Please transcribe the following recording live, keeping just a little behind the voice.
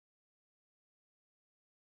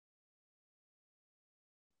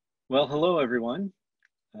Well, hello, everyone.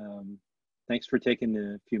 Thanks for taking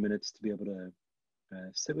a few minutes to be able to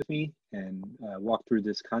sit with me and walk through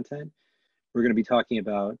this content. We're going to be talking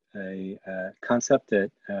about a concept that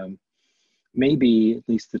maybe, at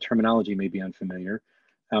least the terminology may be unfamiliar,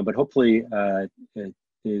 but hopefully it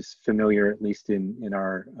is familiar, at least in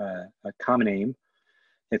our common aim.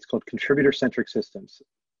 It's called contributor-centric systems.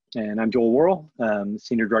 And I'm Joel Worrall,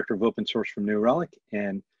 Senior Director of Open Source from Relic,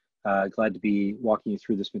 and glad to be walking you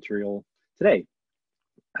through this material today.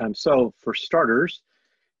 So for starters,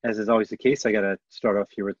 as is always the case, I got to start off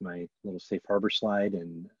here with my little safe harbor slide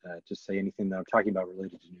and just say anything that I'm talking about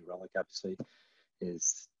related to New Relic obviously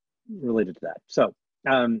is related to that. So,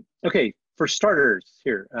 okay, for starters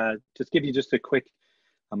here, just give you just a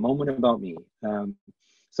moment about me.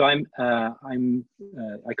 So I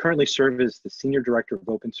currently serve as the Senior Director of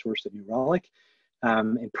Open Source at New Relic.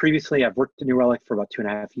 And previously, I've worked at New Relic for about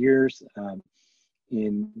 2.5 years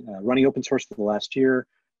in running open source for the last year.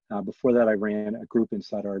 Before that, I ran a group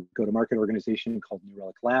inside our go-to-market organization called New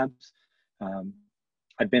Relic Labs.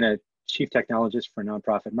 I've been a chief technologist for a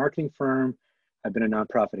nonprofit marketing firm. I've been a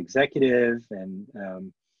nonprofit executive and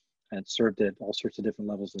served at all sorts of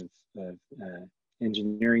different levels of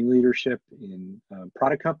engineering leadership in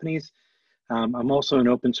product companies. I'm also an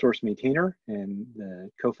open source maintainer and the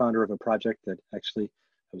co-founder of a project that actually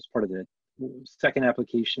I was part of the second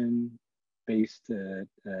application-based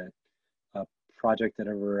project that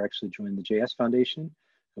ever actually joined the JS Foundation,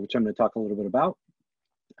 which I'm going to talk a little bit about.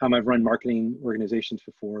 I've run marketing organizations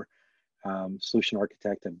before, solution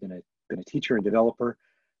architect. I've been a teacher and developer,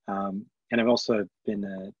 and I've also been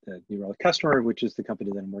a New Relic customer, which is the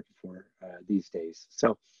company that I'm working for these days.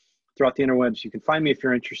 So throughout the interwebs, you can find me if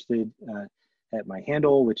you're interested at my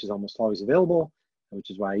handle, which is almost always available, which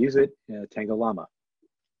is why I use it, Tango Llama.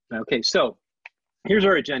 Okay, so here's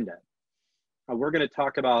our agenda. We're going to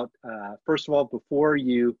talk about, first of all, before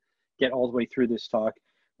you get all the way through this talk,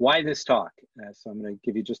 why this talk? So I'm going to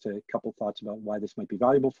give you just a couple thoughts about why this might be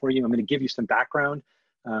valuable for you. I'm going to give you some background,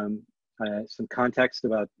 some context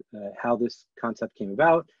about how this concept came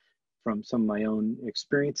about from some of my own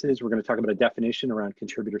experiences. We're going to talk about a definition around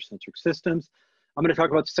contributor-centric systems. I'm going to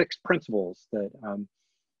talk about 6 principles that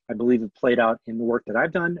I believe have played out in the work that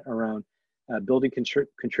I've done around building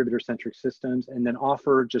contributor-centric systems, and then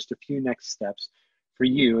offer just a few next steps for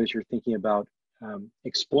you as you're thinking about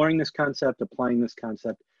exploring this concept, applying this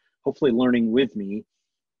concept, hopefully learning with me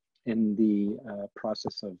in the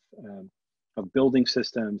process of building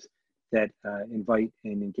systems that invite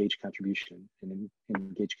and engage contribution and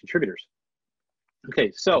engage contributors.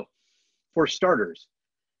 Okay, so for starters,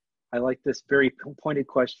 I like this very pointed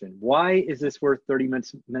question. Why is this worth 30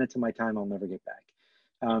 minutes of my time I'll never get back?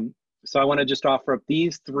 So I want to just offer up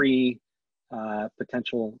these 3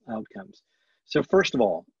 potential outcomes. So first of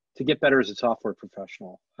all, to get better as a software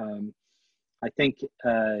professional, I think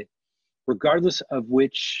regardless of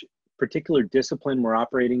which particular discipline we're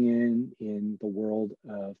operating in the world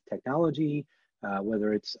of technology,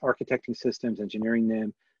 whether it's architecting systems, engineering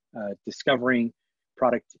them, discovering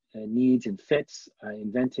product needs and fits,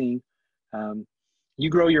 inventing, you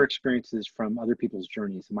grow your experiences from other people's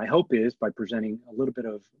journeys. And my hope is by presenting a little bit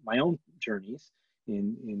of my own journeys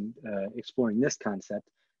in exploring this concept,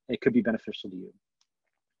 it could be beneficial to you.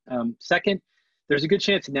 Second, there's a good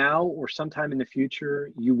chance now or sometime in the future,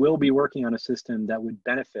 you will be working on a system that would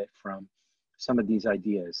benefit from some of these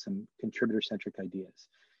ideas, some contributor-centric ideas.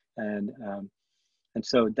 And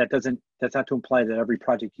so that's not to imply that every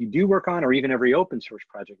project you do work on, or even every open source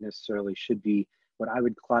project necessarily should be what I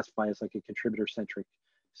would classify as like a contributor-centric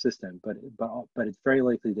system, but it's very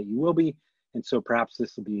likely that you will be, and so perhaps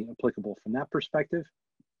this will be applicable from that perspective.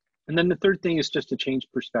 And then the third thing is just to change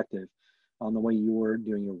perspective on the way you're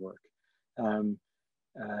doing your work.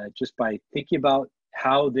 Just by thinking about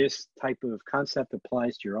how this type of concept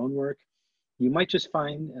applies to your own work, you might just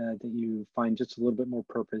find that you find just a little bit more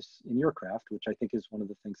purpose in your craft, which I think is one of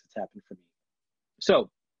the things that's happened for me.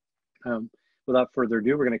 So without further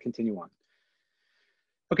ado, we're going to continue on.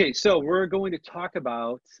 Okay, so we're going to talk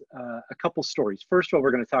about a couple stories. First of all,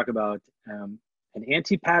 we're going to talk about an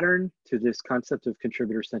anti-pattern to this concept of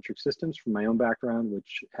contributor-centric systems from my own background,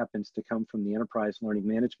 which happens to come from the enterprise learning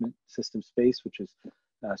management system space, which is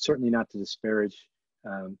certainly not to disparage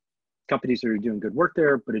companies that are doing good work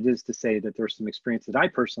there, but it is to say that there's some experience that I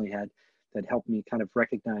personally had that helped me kind of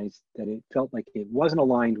recognize that it felt like it wasn't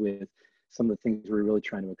aligned with some of the things we're really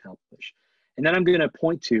trying to accomplish. And then I'm going to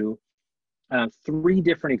point to 3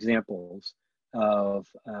 different examples of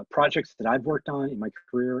projects that I've worked on in my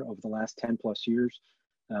career over the last 10+ years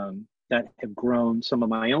that have grown some of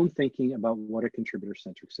my own thinking about what a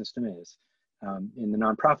contributor-centric system is. in the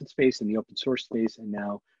nonprofit space, in the open source space, and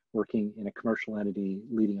now working in a commercial entity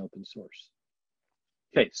leading open source.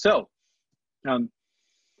 Okay, so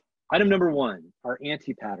item number one, our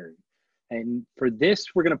anti-pattern. And for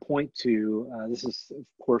this, we're going to point to, this is, of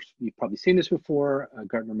course, you've probably seen this before,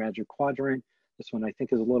 Gartner Magic Quadrant. This one I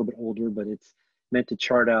think is a little bit older, but it's meant to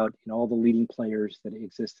chart out all the leading players that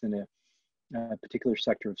exist in a particular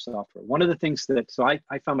sector of software. One of the things that, so I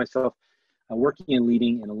found myself working and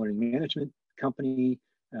leading in a learning management company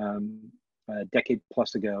a decade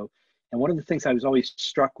plus ago. And one of the things I was always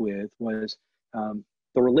struck with was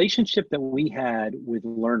the relationship that we had with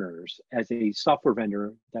learners as a software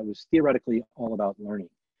vendor that was theoretically all about learning.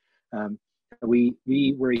 We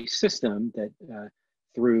were a system that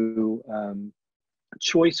through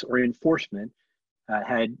choice or enforcement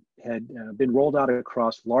had been rolled out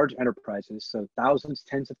across large enterprises. So thousands,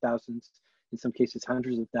 tens of thousands, in some cases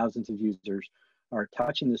hundreds of thousands of users are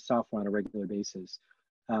touching this software on a regular basis.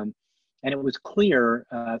 And it was clear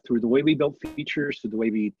through the way we built features, through the way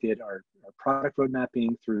we did our product road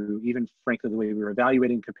mapping, through even frankly the way we were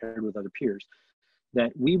evaluating compared with other peers,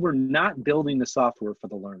 that we were not building the software for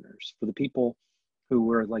the learners, for the people who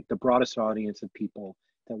were like the broadest audience of people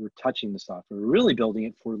that were touching the software. We were really building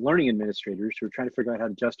it for learning administrators who were trying to figure out how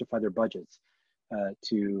to justify their budgets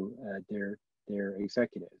to their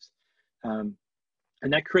executives.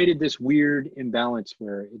 And that created this weird imbalance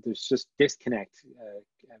where there's just disconnect.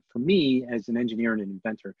 For me, as an engineer and an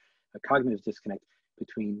inventor, a cognitive disconnect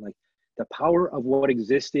between like the power of what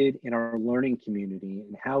existed in our learning community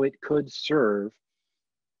and how it could serve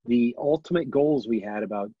the ultimate goals we had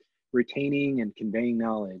about retaining and conveying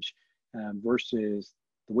knowledge versus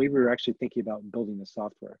the way we were actually thinking about building the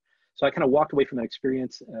software. So I kind of walked away from that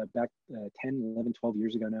experience back 10, 11, 12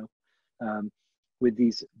 years ago now. With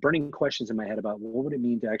these burning questions in my head about what would it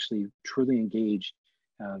mean to actually truly engage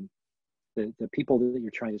the people that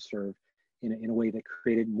you're trying to serve in a way that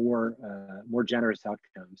created more generous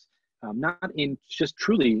outcomes, not in just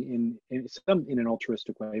truly in an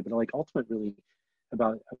altruistic way, but like ultimate really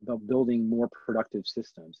about building more productive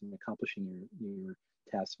systems and accomplishing your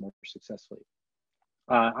tasks more successfully.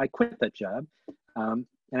 I quit that job and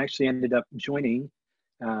actually ended up joining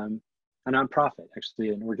a nonprofit, actually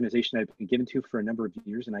an organization I've been given to for a number of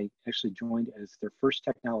years, and I actually joined as their first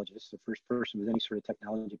technologist, the first person with any sort of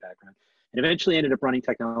technology background, and eventually ended up running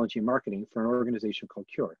technology and marketing for an organization called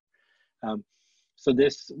Cure. So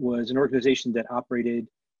this was an organization that operated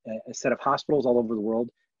a set of hospitals all over the world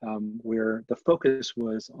where the focus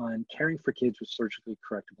was on caring for kids with surgically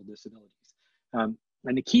correctable disabilities.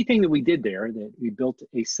 And the key thing that we did there, that we built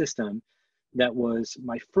a system that was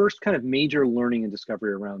my first kind of major learning and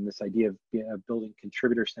discovery around this idea of building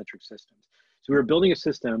contributor-centric systems. So we were building a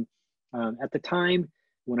system. At the time,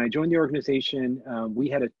 when I joined the organization, we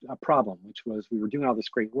had a problem, which was we were doing all this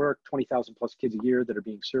great work, 20,000 plus kids a year that are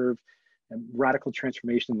being served, and radical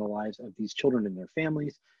transformation in the lives of these children and their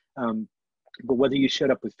families. But whether you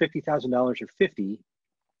showed up with $50,000 or 50,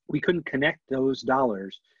 we couldn't connect those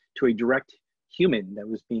dollars to a direct human that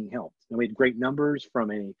was being helped. And we had great numbers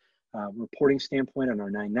from a reporting standpoint on our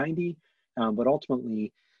 990, but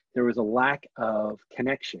ultimately there was a lack of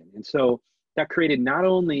connection. And so that created not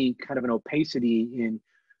only kind of an opacity in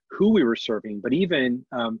who we were serving, but even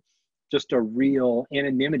just a real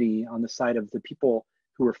anonymity on the side of the people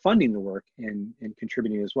who were funding the work and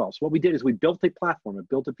contributing as well. So what we did is we built a platform, we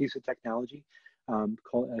built a piece of technology,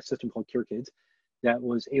 called a system called Cure Kids, that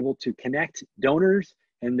was able to connect donors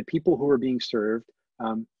and the people who were being served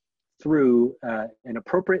through an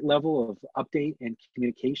appropriate level of update and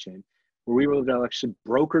communication, where we were able to actually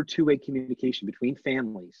broker two-way communication between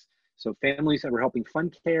families. So families that were helping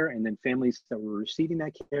fund care and then families that were receiving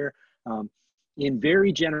that care in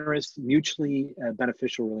very generous, mutually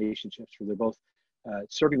beneficial relationships where they're both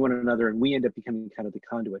serving one another, and we end up becoming kind of the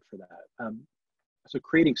conduit for that. So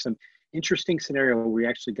creating some interesting scenario where we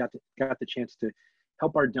actually got the chance to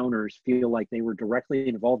help our donors feel like they were directly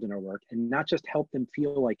involved in our work, and not just help them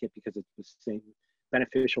feel like it because it was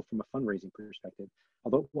beneficial from a fundraising perspective,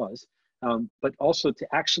 although it was, but also to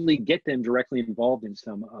actually get them directly involved in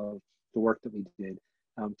some of the work that we did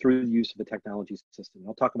through the use of the technology system.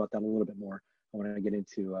 I'll talk about that a little bit more when I get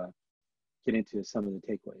into some of the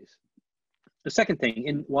takeaways. The second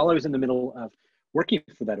thing, while I was in the middle of working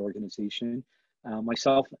for that organization,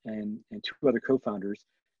 myself and two other co-founders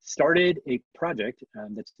started a project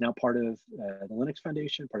that's now part of the Linux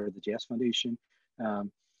Foundation, part of the JS Foundation,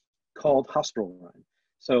 called Hospital Run.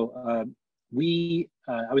 So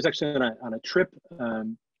I was actually on a trip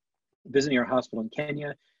visiting our hospital in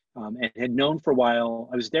Kenya, and had known for a while.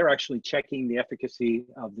 I was there actually checking the efficacy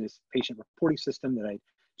of this patient reporting system that I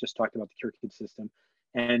just talked about the CureKit system,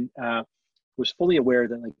 and was fully aware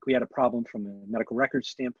that like we had a problem from a medical records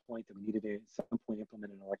standpoint, that we needed to at some point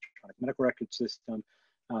implement an electronic medical record system,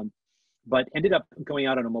 but ended up going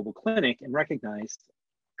out on a mobile clinic and recognized,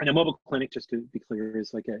 and a mobile clinic, just to be clear,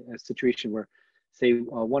 is like a situation where, say,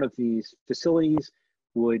 one of these facilities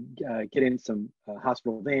would get in some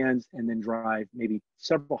hospital vans and then drive maybe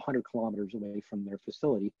several hundred kilometers away from their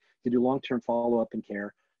facility to do long-term follow-up and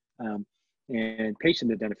care and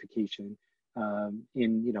patient identification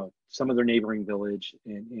in some other neighboring village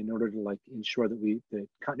in order to like ensure that the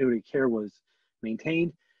continuity of care was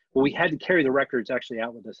maintained. Well, we had to carry the records actually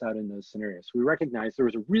out with us out in those scenarios. We recognized there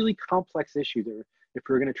was a really complex issue there if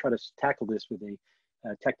we were going to try to tackle this with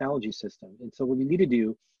a technology system. And so what we needed to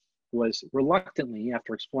do was reluctantly,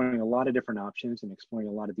 after exploring a lot of different options and exploring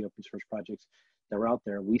a lot of the open source projects that were out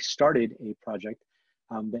there, we started a project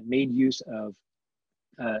that made use of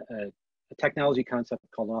a technology concept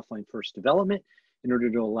called offline first development in order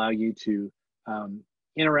to allow you to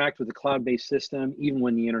interact with a cloud-based system even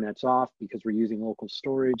when the internet's off, because we're using local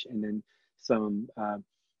storage, and then some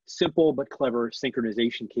simple but clever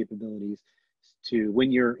synchronization capabilities to,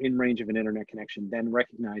 when you're in range of an internet connection, then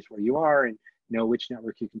recognize where you are and know which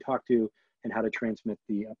network you can talk to and how to transmit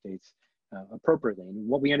the updates appropriately. And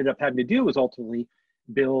what we ended up having to do was ultimately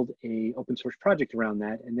build a open source project around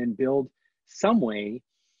that, and then build some way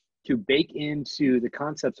to bake into the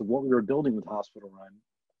concepts of what we were building with Hospital Run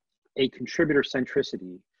a contributor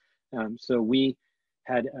centricity. So we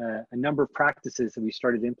had a number of practices that we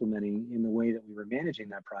started implementing in the way that we were managing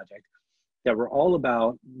that project that were all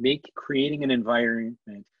about creating an environment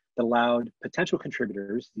that allowed potential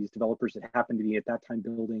contributors, these developers that happened to be at that time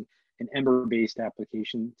building an Ember-based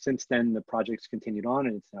application. Since then, the project's continued on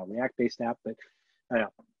and it's now a React-based app, but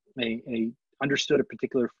understood a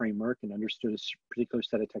particular framework and understood a particular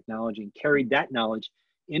set of technology and carried that knowledge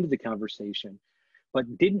into the conversation,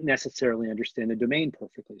 but didn't necessarily understand the domain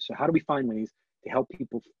perfectly. So how do we find ways to help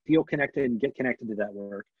people feel connected and get connected to that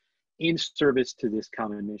work in service to this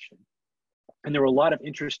common mission? And there were a lot of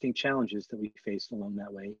interesting challenges that we faced along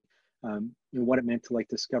that way. What it meant to like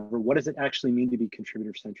discover, what does it actually mean to be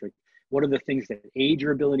contributor-centric? What are the things that aid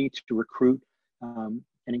your ability to recruit and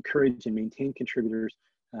encourage and maintain contributors?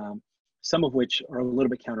 Some of which are a little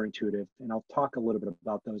bit counterintuitive, and I'll talk a little bit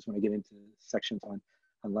about those when I get into sections on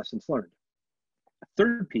lessons learned. A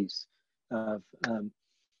third piece of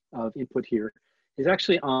input here is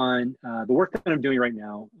actually on the work that I'm doing right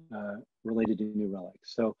now related to New Relic.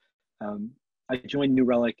 So I joined New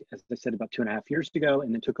Relic, as I said, about 2.5 years ago,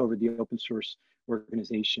 and then took over the open source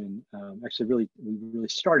organization. We really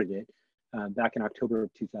started it back in October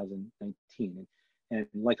of 2019. And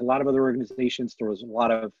like a lot of other organizations, there was a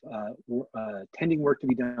lot of tending work to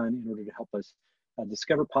be done in order to help us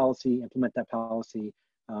discover policy, implement that policy,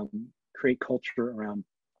 create culture around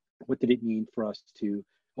what did it mean for us to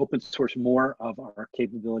open source more of our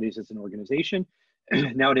capabilities as an organization.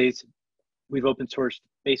 Nowadays, we've open sourced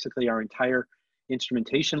basically our entire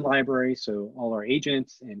instrumentation library, so all our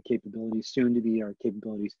agents and capabilities, soon to be our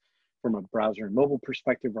capabilities from a browser and mobile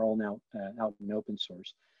perspective, are all now out in open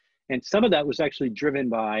source. And some of that was actually driven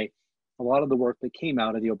by a lot of the work that came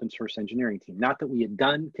out of the open source engineering team. Not that we had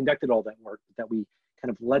conducted all that work, but that we kind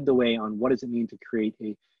of led the way on what does it mean to create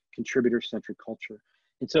a contributor-centric culture.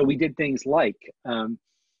 And so we did things like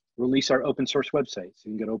release our open source website. So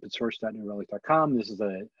you can go to opensource.newrelic.com. This is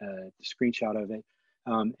a screenshot of it.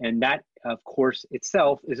 And that, of course,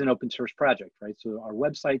 itself is an open source project, right? So our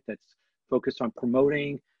website that's focused on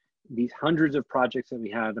promoting these hundreds of projects that we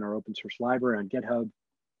have in our open source library on GitHub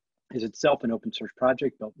is itself an open source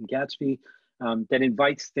project built in Gatsby that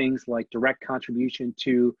invites things like direct contribution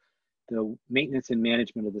to the maintenance and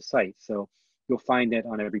management of the site. So you'll find that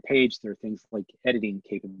on every page, there are things like editing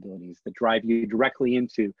capabilities that drive you directly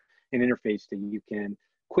into an interface that you can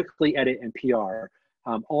quickly edit and PR,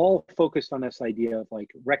 all focused on this idea of like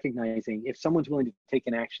recognizing if someone's willing to take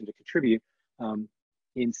an action to contribute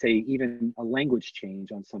in, say, even a language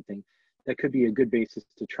change on something, that could be a good basis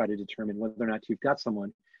to try to determine whether or not you've got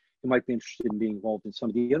someone who might be interested in being involved in some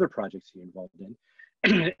of the other projects you're involved in.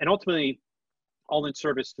 And ultimately, all in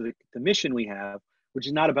service to the mission we have, which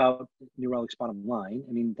is not about New Relic's bottom line.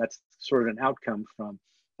 I mean, that's sort of an outcome from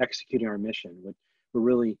executing our mission. We're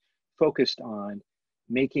really focused on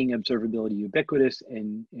making observability ubiquitous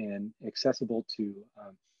and accessible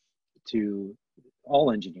to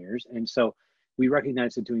all engineers. And so we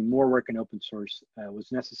recognize that doing more work in open source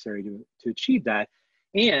was necessary to achieve that,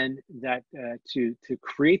 and that to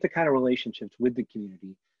create the kind of relationships with the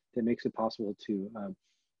community that makes it possible to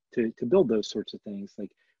build those sorts of things.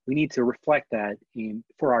 Like we need to reflect that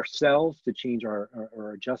for ourselves to change or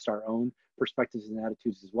adjust our own perspectives and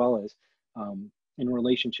attitudes, as well as in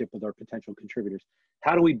relationship with our potential contributors.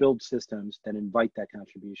 How do we build systems that invite that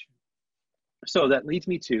contribution? So that leads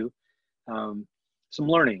me to some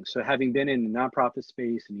learning. So having been in the nonprofit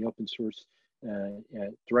space and the open source,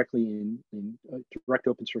 directly in direct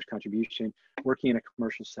open source contribution, working in a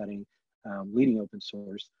commercial setting, leading open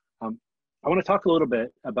source, I want to talk a little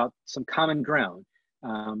bit about some common ground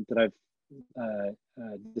that I've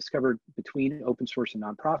discovered between open source and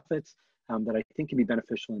nonprofits that I think can be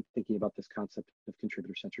beneficial in thinking about this concept of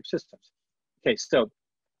contributor-centric systems. Okay, so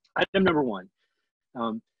item number one,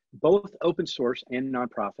 both open source and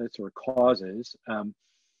nonprofits or causes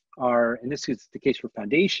are, and this is the case for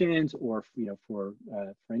foundations or for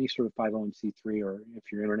any sort of 501c3, or if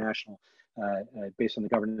you're international, based on the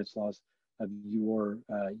governance laws of your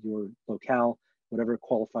locale, whatever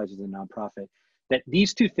qualifies as a nonprofit, that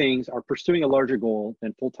these two things are pursuing a larger goal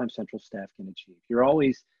than full-time central staff can achieve. You're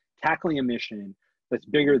always tackling a mission that's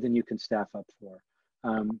bigger than you can staff up for.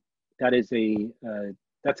 That is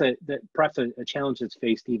perhaps a challenge that's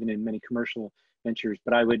faced even in many commercial ventures.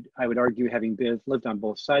 But I would argue, having lived on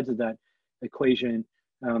both sides of that equation,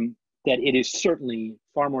 that it is certainly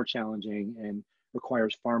far more challenging and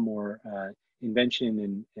requires far more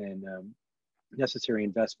invention and necessary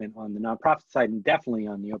investment on the nonprofit side, and definitely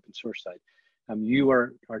on the open source side. You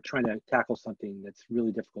are trying to tackle something that's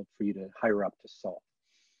really difficult for you to hire up to solve.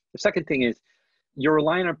 The second thing is you're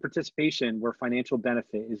relying on participation where financial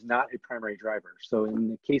benefit is not a primary driver. So in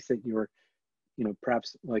the case that you're,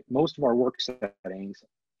 perhaps like most of our work settings,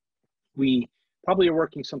 we probably are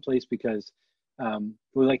working someplace because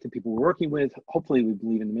we like the people we're working with. Hopefully we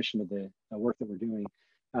believe in the mission of the work that we're doing.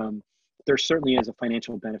 There certainly is a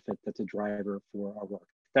financial benefit that's a driver for our work.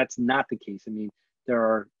 That's not the case. I mean, there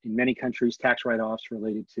are, in many countries, tax write-offs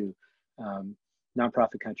related to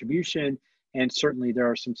nonprofit contribution, and certainly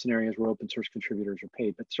there are some scenarios where open source contributors are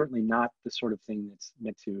paid, but certainly not the sort of thing that's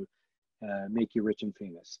meant to make you rich and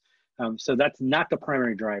famous. So that's not the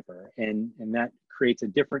primary driver, and that creates a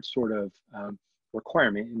different sort of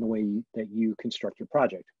requirement in the way that you construct your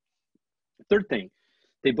project. Third thing,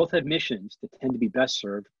 they both have missions that tend to be best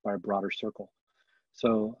served by a broader circle.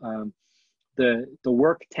 So the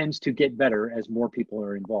work tends to get better as more people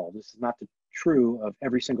are involved. This is not true of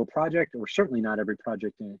every single project, or certainly not every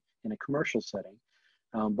project in a commercial setting.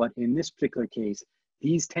 But in this particular case,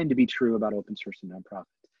 these tend to be true about open source and nonprofits.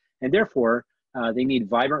 And therefore, they need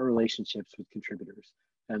vibrant relationships with contributors.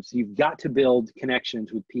 So you've got to build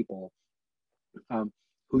connections with people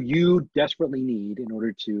who you desperately need in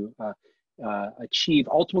order to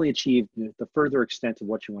ultimately achieve the further extent of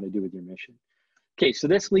what you want to do with your mission. Okay, so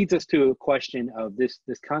this leads us to a question of this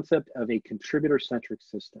concept of a contributor-centric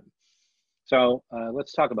system. So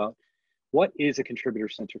let's talk about what is a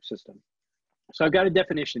contributor-centric system. So I've got a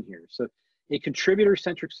definition here. So a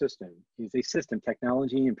contributor-centric system is a system,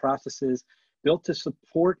 technology, and processes built to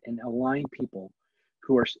support and align people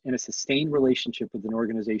who are in a sustained relationship with an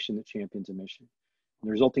organization that champions a mission. And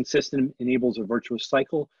the resulting system enables a virtuous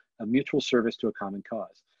cycle of mutual service to a common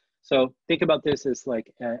cause. So think about this as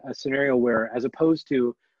like a scenario where, as opposed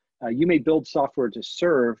to, you may build software to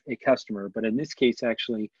serve a customer, but in this case,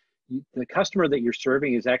 actually, the customer that you're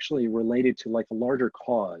serving is actually related to like a larger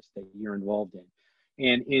cause that you're involved in.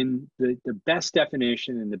 And in the best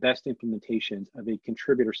definition and the best implementations of a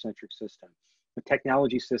contributor-centric system, the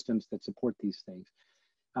technology systems that support these things,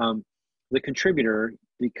 the contributor,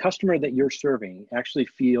 the customer that you're serving, actually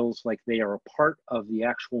feels like they are a part of the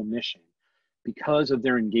actual mission because of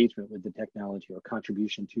their engagement with the technology or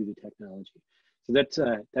contribution to the technology. So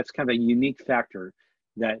that's kind of a unique factor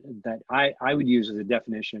that I would use as a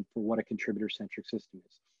definition for what a contributor-centric system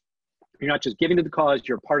is. You're not just giving to the cause,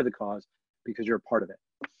 you're a part of the cause because you're a part of it.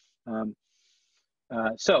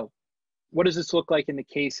 So what does this look like in the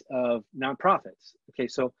case of nonprofits? Okay,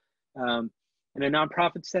 so in a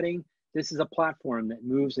nonprofit setting, this is a platform that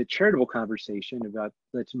moves a charitable conversation about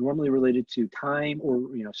that's normally related to time or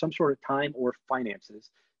some sort of time or finances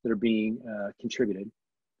that are being contributed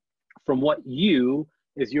from what you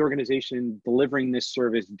as the organization delivering this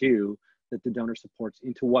service do that the donor supports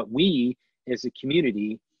into what we as a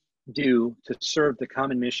community do to serve the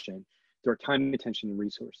common mission through our time, attention, and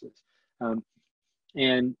resources.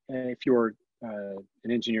 And if you're an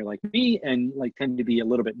engineer like me and tend to be a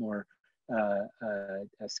little bit more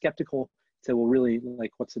skeptical, so well, really,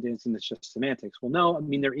 what's the difference? And it's just semantics. Well, no, I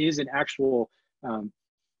mean, there is an actual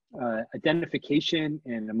identification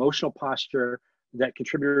and emotional posture that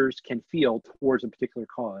contributors can feel towards a particular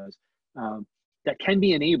cause that can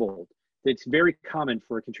be enabled it's very common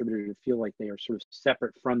for a contributor to feel like they are sort of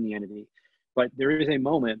separate from the entity. But there is a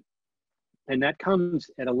moment, and that comes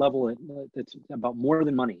at a level that's about more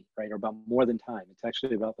than money, right? Or about more than time. It's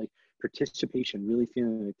actually about like participation, really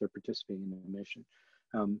feeling like they're participating in the mission.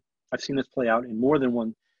 I've seen this play out in more than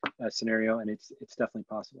one scenario, and it's definitely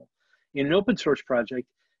possible. In an open source project,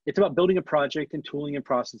 it's about building a project and tooling and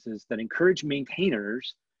processes that encourage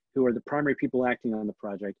maintainers, who are the primary people acting on the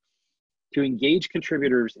project, to engage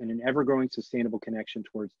contributors in an ever-growing sustainable connection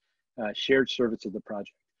towards shared service of the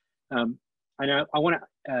project. And I want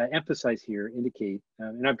to emphasize here, indicate,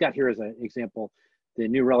 and I've got here as an example, the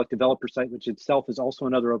new Relic developer site, which itself is also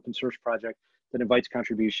another open source project that invites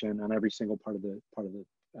contribution on every single part of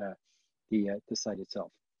the site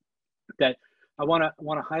itself. That I want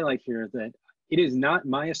to highlight here that it is not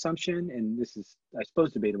my assumption, and this is, I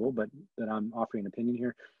suppose, debatable, but that I'm offering an opinion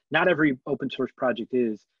here. Not every open source project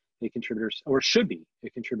is a contributor, or should be a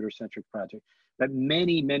contributor-centric project, but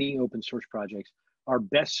many, many open source projects are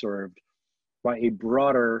best served by a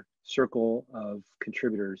broader circle of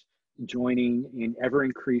contributors joining in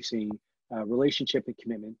ever-increasing relationship and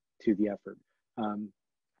commitment to the effort. I'm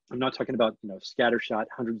not talking about, you know, scattershot,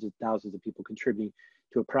 hundreds of thousands of people contributing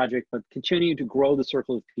to a project, but continuing to grow the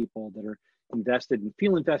circle of people that are invested and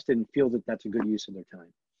feel that that's a good use of their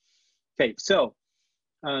time. Okay, so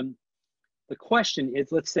the question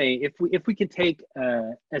is, let's say if we can take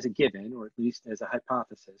as a given, or at least as a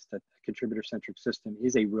hypothesis, that a contributor-centric system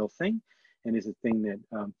is a real thing and is a thing that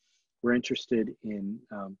we're interested in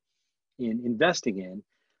investing in,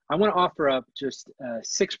 I want to offer up just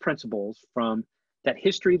 6 principles from that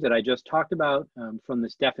history that I just talked about, from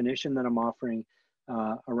this definition that I'm offering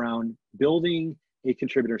around building a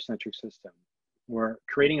contributor-centric system, or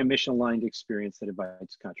creating a mission-aligned experience that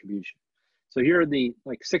invites contribution. So here are the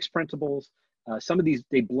 6 principles. Some of these,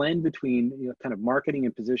 they blend between, you know, kind of marketing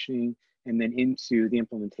and positioning, and then into the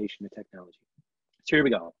implementation of technology. So here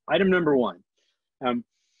we go. Item number 1.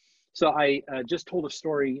 So I just told a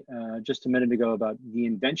story just a minute ago about the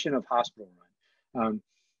invention of Hospital Run.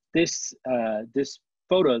 This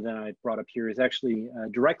photo that I brought up here is actually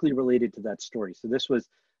directly related to that story. So this was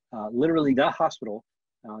literally the hospital,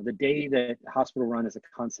 the day that Hospital Run as a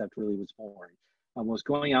concept really was born. Was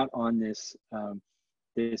going out on this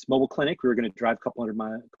this mobile clinic. We were going to drive a couple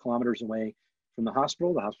hundred kilometers away from the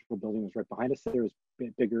hospital. The hospital building was right behind us. There was a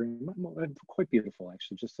bit bigger and quite beautiful,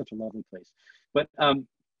 actually, just such a lovely place. But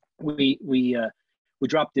we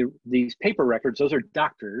dropped these paper records. Those are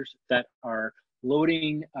doctors that are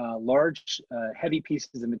loading large, heavy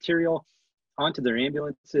pieces of material onto their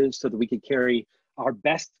ambulances so that we could carry our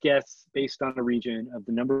best guess based on a region of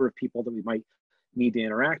the number of people that we might need to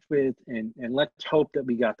interact with, and let's hope that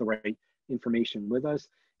we got the right information with us,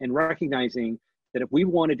 and recognizing that if we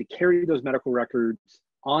wanted to carry those medical records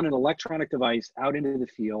on an electronic device out into the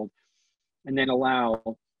field, and then allow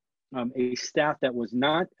a staff that was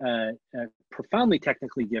not profoundly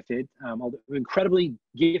technically gifted, although incredibly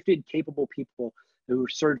gifted, capable people who were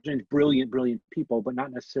surgeons, brilliant people, but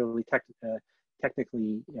not necessarily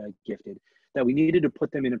technically gifted, that we needed to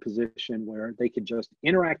put them in a position where they could just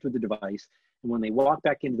interact with the device, and when they walk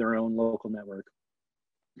back into their own local network,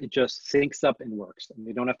 it just syncs up and works, and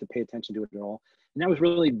they don't have to pay attention to it at all. And that was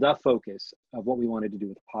really the focus of what we wanted to do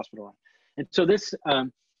with Hospital Run. And so this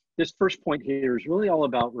first point here is really all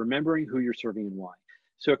about remembering who you're serving and why.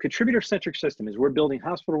 So a contributor-centric system, as we're building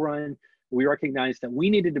Hospital Run, we recognized that we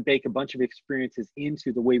needed to bake a bunch of experiences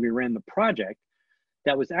into the way we ran the project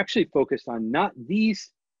that was actually focused on not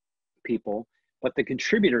these people, but the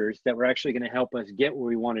contributors that were actually going to help us get where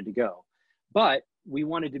we wanted to go. But we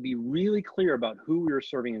wanted to be really clear about who we were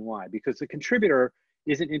serving and why, because the contributor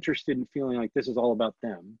isn't interested in feeling like this is all about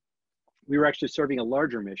them. We were actually serving a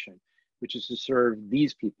larger mission, which is to serve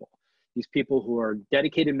these people who are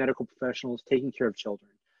dedicated medical professionals taking care of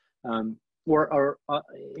children, or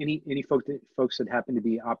any folks that happen to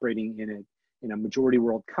be operating in a majority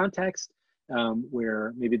world context,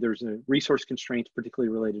 where maybe there's a resource constraint,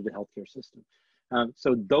 particularly related to healthcare system.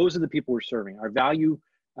 So those are the people we're serving. Our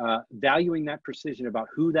valuing that precision about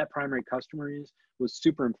who that primary customer is was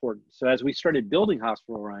super important. So as we started building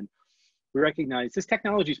Hospital Run, we recognized this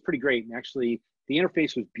technology is pretty great, and actually the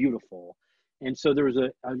interface was beautiful. And so there was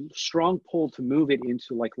a strong pull to move it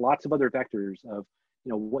into like lots of other vectors of,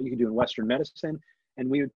 you know, what you can do in Western medicine. And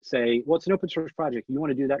we would say, well, it's an open source project. You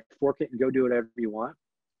want to do that, fork it and go do whatever you want.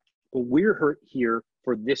 But we're here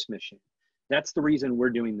for this mission. That's the reason we're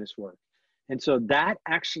doing this work. And so that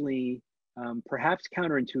actually, perhaps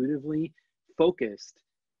counterintuitively, focused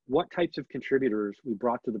what types of contributors we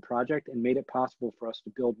brought to the project and made it possible for us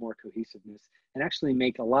to build more cohesiveness and actually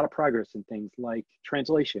make a lot of progress in things like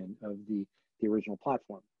translation of the original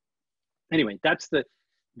platform. Anyway, that's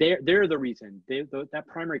they're the reason. That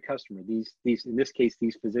primary customer, these in this case,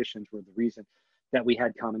 these physicians were the reason that we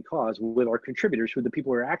had common cause with our contributors, who are the people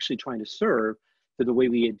we're actually trying to serve to the way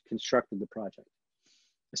we had constructed the project.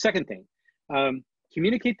 The second thing,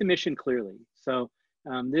 communicate the mission clearly. So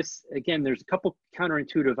this, again, there's a couple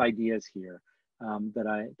counterintuitive ideas here that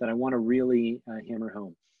I want to really hammer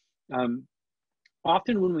home.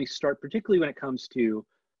 Often when we start, particularly when it comes to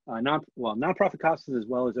nonprofit causes as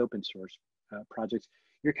well as open source projects,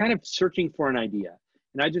 you're kind of searching for an idea.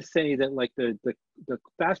 And I just say that, like, the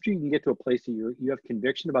faster you can get to a place that you have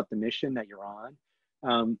conviction about the mission that you're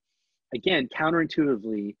on, again,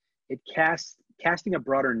 counterintuitively, casting a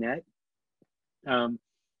broader net,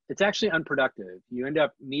 it's actually unproductive. You end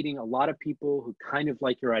up meeting a lot of people who kind of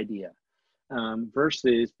like your idea,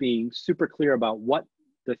 versus being super clear about what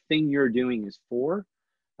the thing you're doing is for.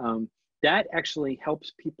 That actually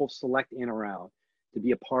helps people select in or out to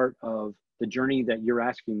be a part of the journey that you're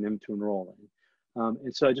asking them to enroll in.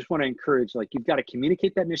 And so I just want to encourage, like, you've got to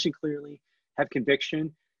communicate that mission clearly, have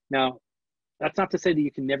conviction. Now, that's not to say that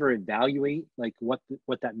you can never evaluate, like, what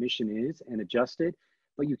that mission is and adjust it,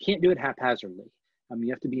 but you can't do it haphazardly. You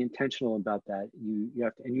have to be intentional about that. You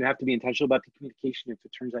have to be intentional about the communication if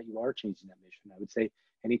it turns out you are changing that mission. I would say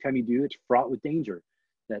anytime you do, it's fraught with danger.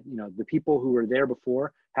 That, you know, the people who were there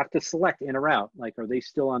before have to select in or out. Like, are they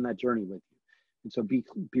still on that journey with you? And so be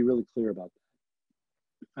really clear about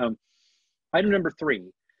that. Item number 3,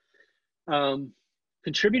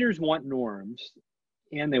 contributors want norms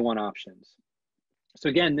and they want options. So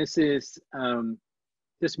again, this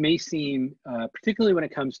may seem, particularly when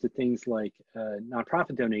it comes to things like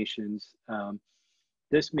nonprofit donations,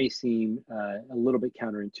 this may seem a little bit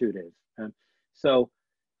counterintuitive.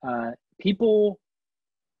 People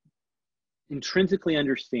intrinsically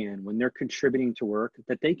understand when they're contributing to work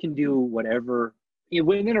that they can do whatever,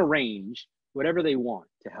 within a range, whatever they want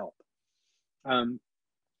to help.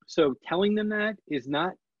 So telling them that is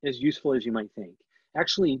not as useful as you might think.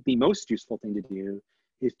 Actually, the most useful thing to do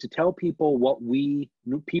is to tell people what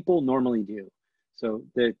people normally do. So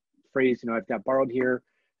the phrase, I've got borrowed here,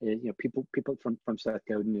 people from Seth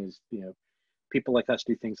Godin is, people like us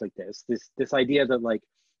do things like this. This idea that, like,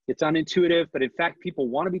 it's unintuitive, but in fact, people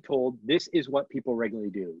want to be told this is what people regularly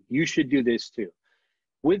do. You should do this too.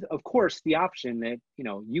 With, of course, the option that,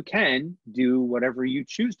 you can do whatever you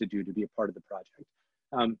choose to do to be a part of the project.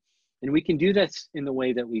 And we can do this in the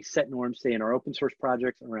way that we set norms, say, in our open source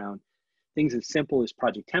projects around things as simple as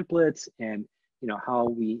project templates and, how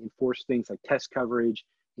we enforce things like test coverage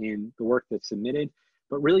in the work that's submitted,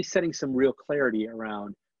 but really setting some real clarity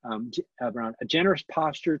around a generous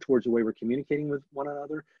posture towards the way we're communicating with one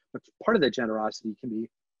another. But part of that generosity can be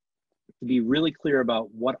to be really clear about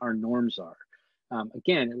what our norms are.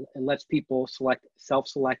 Again, it lets people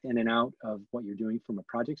self-select in and out of what you're doing from a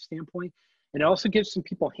project standpoint. And it also gives some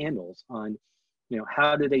people handles on,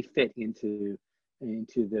 how do they fit into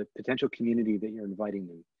the potential community that you're inviting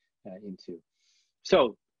them into.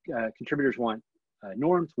 So contributors want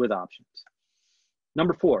norms with options.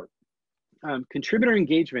 Number 4, contributor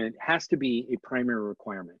engagement has to be a primary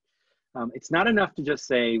requirement. It's not enough to just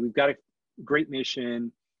say, we've got a great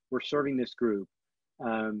mission, we're serving this group,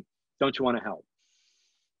 don't you want to help?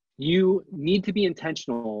 You need to be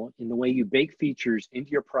intentional in the way you bake features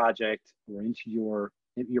into your project or into your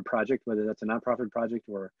project, whether that's a nonprofit project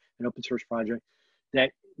or an open source project,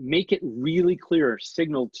 that make it really clear,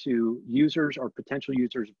 signal to users or potential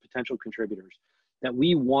contributors that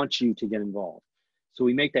we want you to get involved. So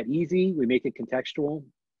we make that easy, we make it contextual.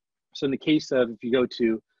 So in the case of, if you go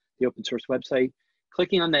to the open source website,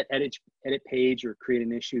 clicking on that edit page or create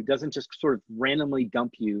an issue doesn't just sort of randomly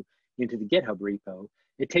dump you into the GitHub repo.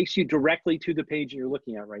 It takes you directly to the page you're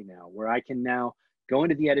looking at right now, where I can now go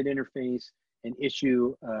into the edit interface and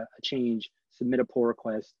issue a change, submit a pull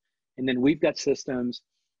request. And then we've got systems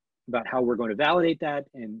about how we're going to validate that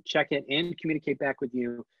and check it and communicate back with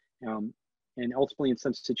you. And ultimately, in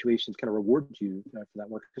some situations, kind of reward you for that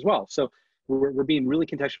work as well. So we're being really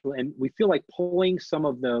contextual, and we feel like pulling some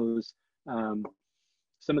of those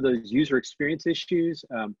user experience issues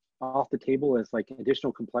off the table as like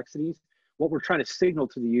additional complexities. What we're trying to signal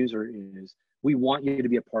to the user is, we want you to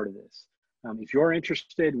be a part of this. If you're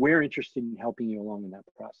interested, we're interested in helping you along in that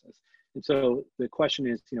process. And so the question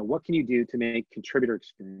is, what can you do to make contributor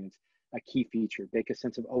experience a key feature, bake a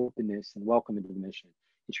sense of openness and welcome into the mission,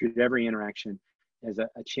 and treat every interaction as a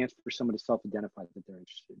chance for someone to self-identify that they're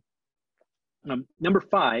interested. Number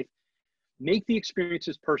 5, make the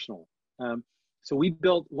experiences personal. So we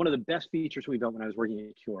built, one of the best features we built when I was working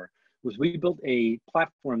at Cure was we built a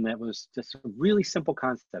platform that was just a really simple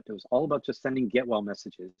concept. It was all about just sending get well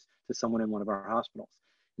messages to someone in one of our hospitals.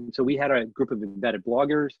 And so we had a group of embedded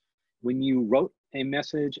bloggers. When you wrote a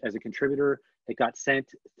message as a contributor, it got sent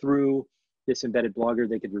through this embedded blogger.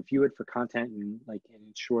 They could review it for content and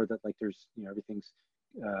ensure that there's, everything's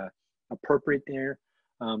appropriate there.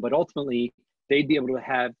 But ultimately, they'd be able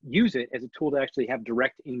to use it as a tool to actually have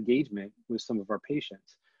direct engagement with some of our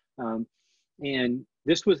patients. And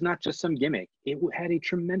this was not just some gimmick. It had a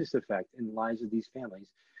tremendous effect in the lives of these families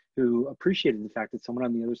who appreciated the fact that someone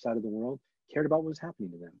on the other side of the world cared about what was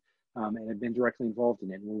happening to them and had been directly involved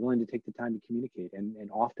in it and were willing to take the time to communicate and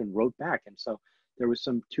often wrote back. And so there was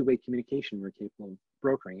some two-way communication we were capable of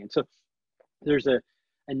brokering. And so there's a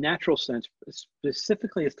natural sense,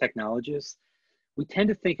 specifically as technologists, we tend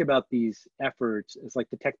to think about these efforts as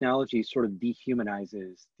the technology sort of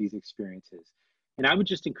dehumanizes these experiences. And I would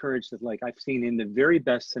just encourage that, I've seen in the very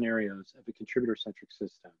best scenarios of a contributor-centric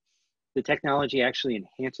system, the technology actually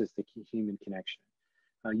enhances the human connection.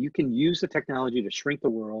 You can use the technology to shrink the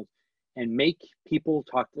world and make people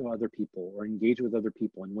talk to other people or engage with other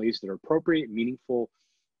people in ways that are appropriate, meaningful,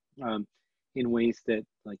 in ways that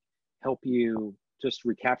help you just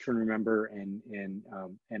recapture and remember and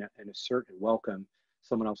assert and welcome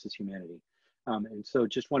someone else's humanity. And so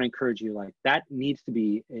just want to encourage you, that needs to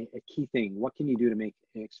be a key thing. What can you do to make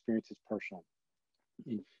experiences personal?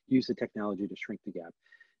 And use the technology to shrink the gap.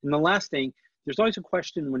 And the last thing, there's always a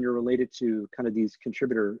question when you're related to kind of these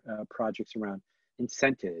contributor projects around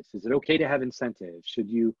incentives. Is it okay to have incentives? Should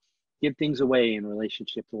you give things away in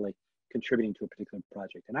relationship to contributing to a particular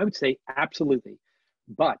project? And I would say absolutely,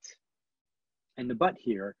 but, and the but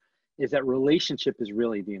here is that relationship is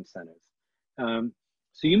really the incentive.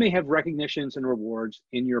 So you may have recognitions and rewards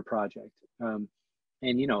in your project, and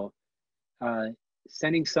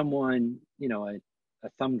sending someone a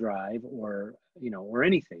thumb drive or or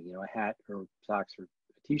anything, a hat or socks or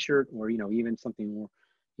a T-shirt or even something more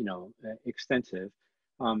extensive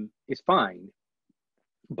is fine.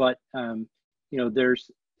 But there's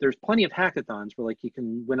plenty of hackathons where you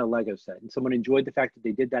can win a Lego set and someone enjoyed the fact that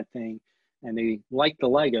they did that thing and they liked the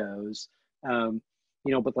Legos.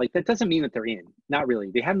 But that doesn't mean that they're in. Not really.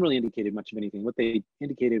 They haven't really indicated much of anything. What they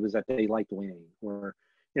indicated was that they liked winning, or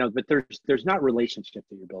but there's not relationship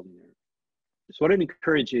that you're building there. So what I'd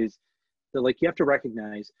encourage is that you have to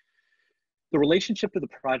recognize the relationship to the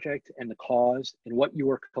project and the cause and what you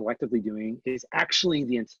are collectively doing is actually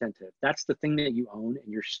the incentive. That's the thing that you own and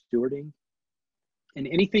you're stewarding. And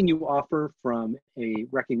anything you offer from a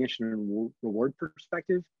recognition and reward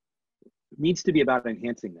perspective needs to be about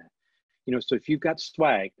enhancing that. So if you've got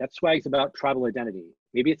swag, that swag's about tribal identity.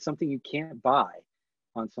 Maybe it's something you can't buy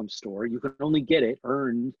on some store. You can only get it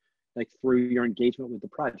earned through your engagement with the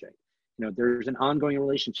project. There's an ongoing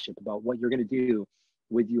relationship about what you're going to do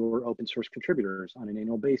with your open source contributors on an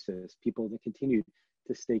annual basis, people that continue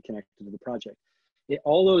to stay connected to the project.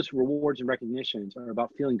 All those rewards and recognitions are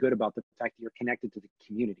about feeling good about the fact that you're connected to the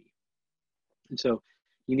community. And so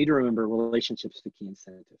you need to remember relationships is the key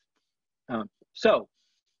incentive. So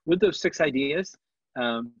with those 6 ideas,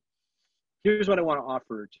 here's what I want to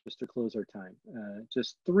offer just to close our time.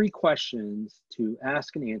 Just 3 questions to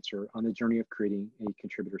ask and answer on the journey of creating a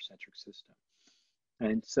contributor-centric system.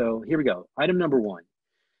 And so here we go. Item number 1,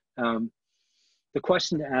 the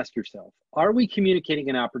question to ask yourself: are we communicating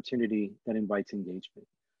an opportunity that invites engagement?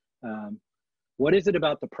 What is it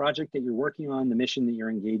about the project that you're working on, the mission that you're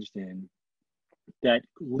engaged in, that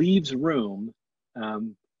leaves room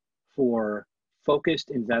for focused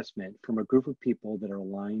investment from a group of people that are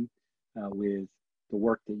aligned with the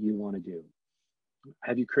work that you want to do?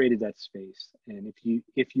 Have you created that space? And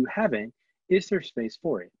if you haven't, is there space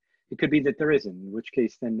for it? It could be that there isn't, in which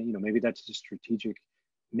case then maybe that's a strategic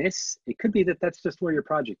miss. It could be that that's just where your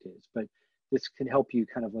project is, but this can help you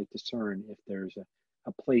kind of discern if there's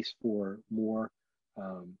a place for more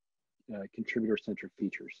contributor-centric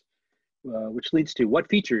features. Which leads to, what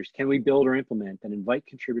features can we build or implement that invite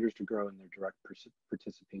contributors to grow in their direct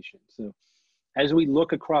participation? So as we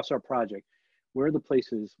look across our project, where are the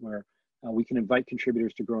places where we can invite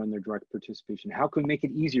contributors to grow in their direct participation? How can we make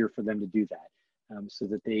it easier for them to do that so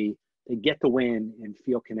that they get the win and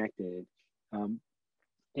feel connected?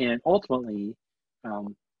 And ultimately,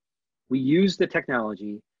 we use the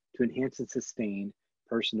technology to enhance and sustain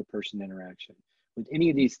person-to-person interaction. With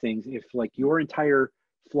any of these things, if your entire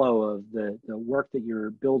flow of the work that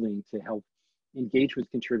you're building to help engage with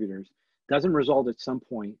contributors doesn't result at some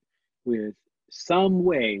point with some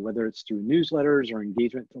way, whether it's through newsletters or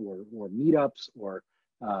engagement or meetups or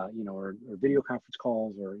or video conference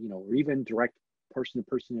calls, or or even direct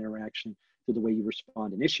person-to-person interaction through the way you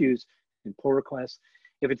respond in issues and pull requests.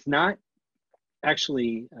 If it's not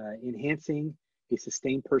actually enhancing a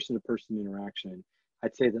sustained person-to-person interaction,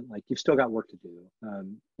 I'd say that like you've still got work to do,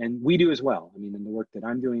 and we do as well. I mean, in the work that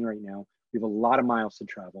I'm doing right now, we have a lot of miles to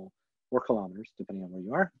travel, or kilometers, depending on where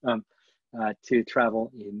you are, to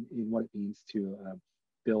travel in what it means to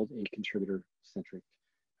build a contributor-centric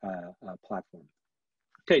platform.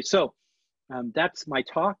 Okay, so that's my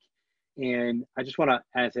talk, and I just want to,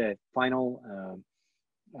 as a final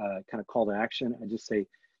kind of call to action, I just say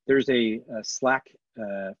there's a Slack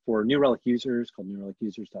for New Relic users called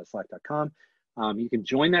newrelicusers.slack.com. You can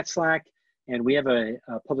join that Slack, and we have a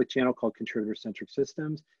public channel called Contributor-centric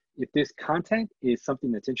Systems. If this content is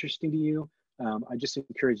something that's interesting to you, I just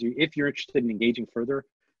encourage you, if you're interested in engaging further,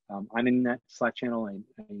 I'm in that Slack channel. I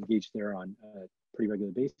engage there on a pretty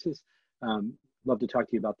regular basis. Love to talk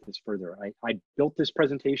to you about this further. I built this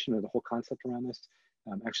presentation, or the whole concept around this,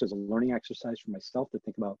 actually as a learning exercise for myself to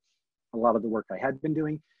think about a lot of the work I had been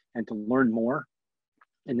doing and to learn more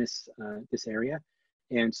in this area.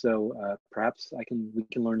 And so perhaps we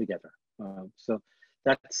can learn together. So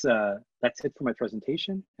that's it for my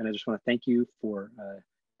presentation. And I just want to thank you for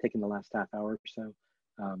taking the last half hour or so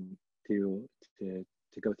to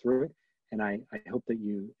go through it. And I hope that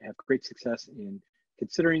you have great success in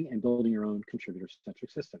considering and building your own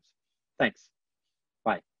contributor-centric systems. Thanks.